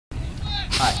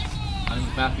Hi, my name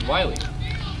is Matthew Wiley,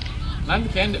 and I'm the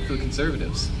candidate for the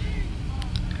Conservatives.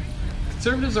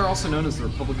 Conservatives are also known as the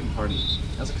Republican Party.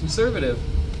 As a conservative,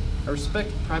 I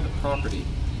respect private property.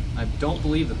 I don't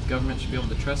believe that the government should be able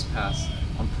to trespass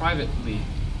on privately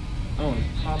owned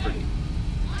property.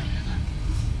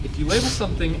 If you label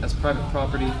something as private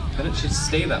property, then it should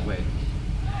stay that way.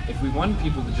 If we wanted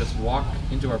people to just walk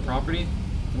into our property,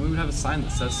 then we would have a sign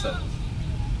that says so.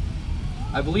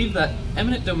 I believe that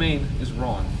eminent domain is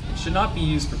wrong. It should not be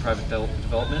used for private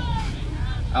development.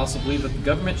 I also believe that the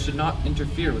government should not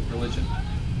interfere with religion.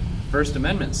 The First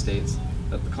Amendment states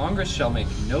that the Congress shall make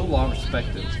no law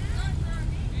respective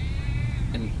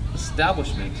an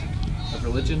establishment of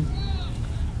religion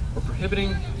or prohibiting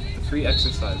the free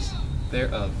exercise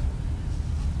thereof.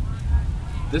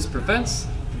 This prevents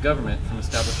the government from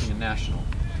establishing a national.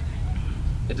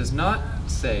 It does not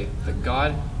say that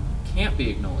God can't be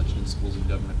acknowledged in schools and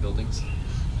government buildings.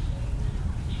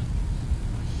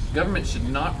 Government should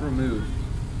not remove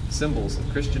symbols of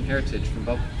Christian heritage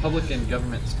from public and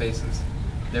government spaces.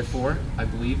 Therefore, I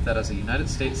believe that as a United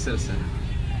States citizen,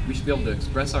 we should be able to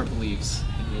express our beliefs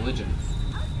in religion.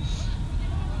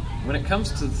 When it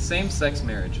comes to same-sex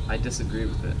marriage, I disagree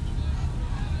with it.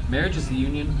 Marriage is the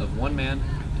union of one man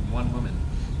and one woman.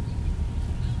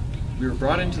 We were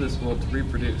brought into this world to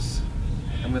reproduce,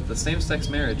 and with the same-sex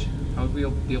marriage, how would we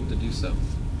be able to do so?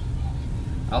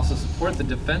 I also support the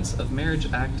Defense of Marriage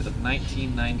Act of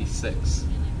 1996.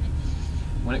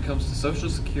 When it comes to Social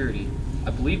Security,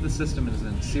 I believe the system is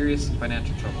in serious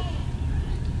financial trouble.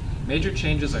 Major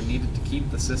changes are needed to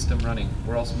keep the system running,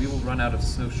 or else we will run out of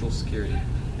Social Security,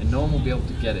 and no one will be able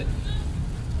to get it.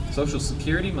 Social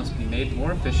Security must be made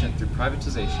more efficient through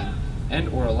privatization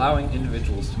and/or allowing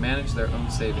individuals to manage their own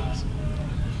savings.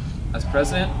 As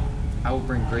president, I will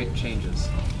bring great changes.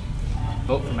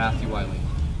 Vote for Matthew Wiley.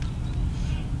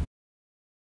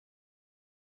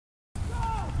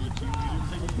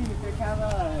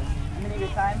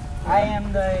 I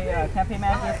am the campaign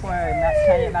manager for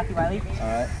candidate Matthew Wiley.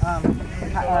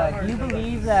 Alright. Do you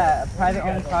believe that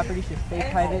private-owned property should stay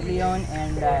privately owned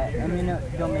and that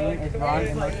eminent domain is wrong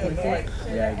in most cases?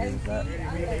 Yeah, I agree with that.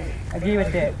 Agree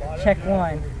with it. Check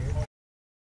one.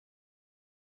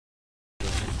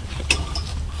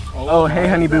 Oh, hey,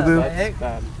 honey boo boo.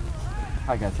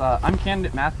 Hi guys, I'm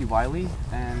candidate Matthew Wiley,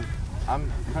 and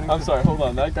I'm sorry, hold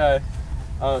on. That guy,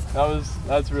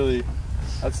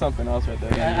 that's something else right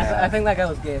there. I think that guy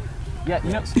was gay. Yeah,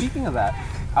 you know, speaking of that,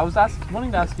 I was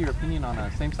wanting to ask your opinion on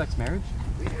same-sex marriage.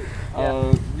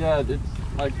 Yeah, it's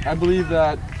like I believe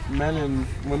that men and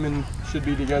women should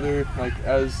be together like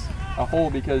as a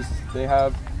whole because they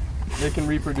can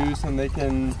reproduce and they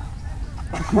can.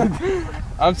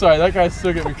 I'm sorry, that guy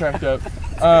still get me cracked up.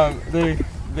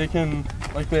 They can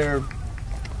like they're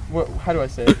how do I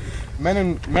say it? Men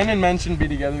and men shouldn't be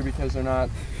together because they're not.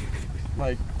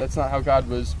 Like, that's not how God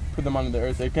put them onto the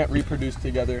earth. They can't reproduce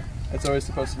together. It's always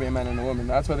supposed to be a man and a woman.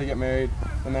 That's why they get married,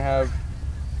 and they have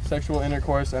sexual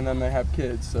intercourse, and then they have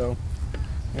kids. So,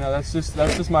 you know, that's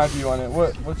just my view on it.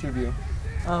 What's your view?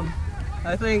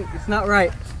 I think it's not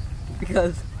right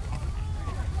because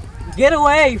get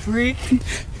away, freak.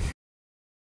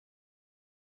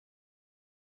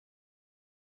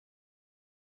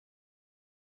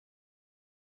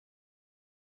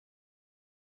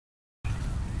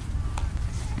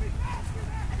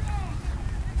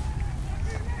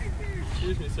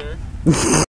 Excuse me, sir.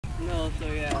 No, so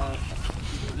yeah.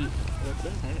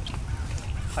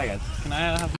 Hi guys, can I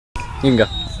have You can go.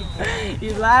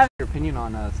 He's laughing. your opinion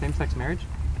on same-sex marriage?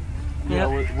 Yeah.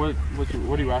 What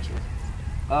are you asking?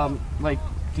 Like,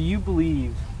 do you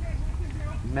believe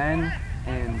men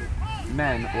and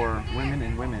men or women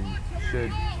and women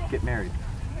should get married?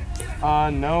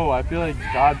 No, I feel like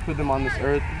God put them on this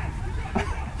earth.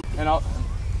 And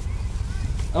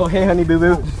Oh, hey, honey boo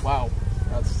boo. wow.